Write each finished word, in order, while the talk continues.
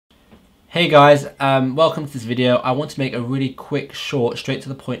Hey guys, welcome to this video. I want to make a really quick, short, straight to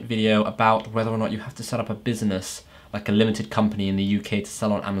the point video about whether or not you have to set up a business, like a limited company in the UK to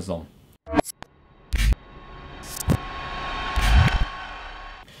sell on Amazon.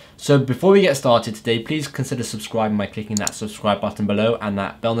 So before we get started today, please consider subscribing by clicking that subscribe button below and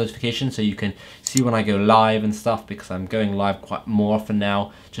that bell notification so you can see when I go live and stuff, because I'm going live quite more often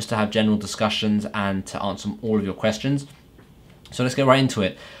now just to have general discussions and to answer all of your questions. So let's get right into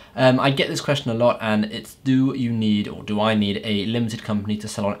it. I get this question a lot, and it's, do you need, or do I need, a limited company to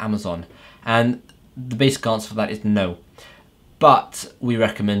sell on Amazon? And the basic answer for that is no. But we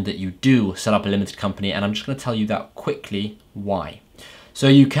recommend that you do set up a limited company, and I'm just going to tell you that quickly why. So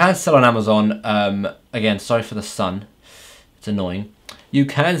you can sell on Amazon, again, sorry for the sun, it's annoying. You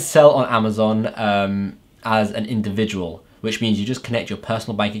can sell on Amazon as an individual, which means you just connect your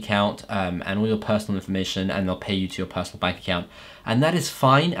personal bank account and all your personal information, and they'll pay you to your personal bank account. And that is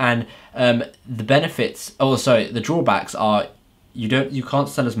fine. And the benefits, the drawbacks are you can't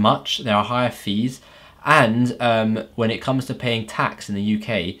sell as much, there are higher fees, and when it comes to paying tax in the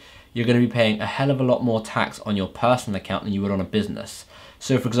UK, you're going to be paying a hell of a lot more tax on your personal account than you would on a business.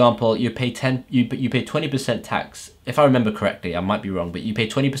 So for example, you pay 20% tax, if I remember correctly, I might be wrong, but you pay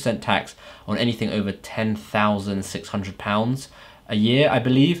 20% tax on anything over £10,600 a year, I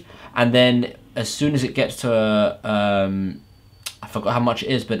believe. And then as soon as it gets to, I forgot how much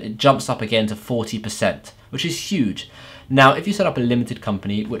it is, but it jumps up again to 40%, which is huge. Now, if you set up a limited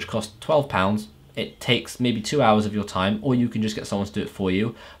company, which costs £12, it takes maybe 2 hours of your time, or you can just get someone to do it for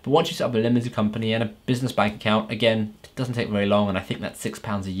you. But once you set up a limited company and a business bank account, again, it doesn't take very long, and I think that's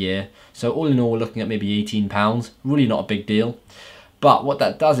 £6 a year. So all in all, we're looking at maybe £18, really not a big deal. But what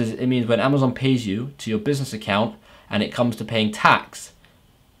that does is it means when Amazon pays you to your business account and it comes to paying tax,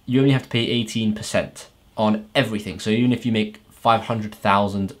 you only have to pay 18% on everything. So even if you make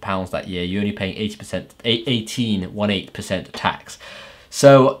 £500,000 that year, you're only paying 18% tax.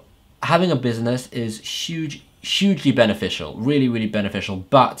 So having a business is hugely beneficial, really beneficial.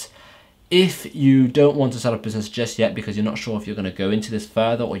 But if you don't want to set up a business just yet because you're not sure if you're going to go into this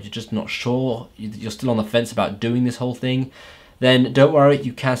further, or you're just not sure, you're still on the fence about doing this whole thing, then don't worry,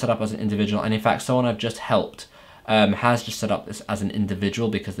 you can set up as an individual. And in fact, someone I've just helped has just set up this as an individual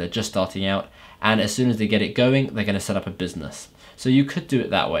because they're just starting out, and as soon as they get it going, they're going to set up a business. So you could do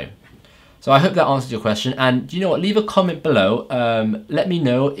it that way. So I hope that answers your question. And you know what, leave a comment below. Let me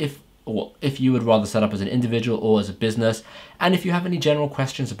know if you would rather set up as an individual or as a business, and if you have any general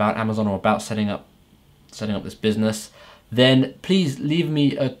questions about Amazon or about setting up this business, then please leave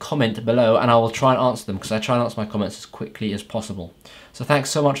me a comment below and I will try and answer them, because I try and answer my comments as quickly as possible. So thanks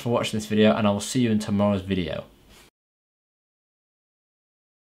so much for watching this video, and I will see you in tomorrow's video.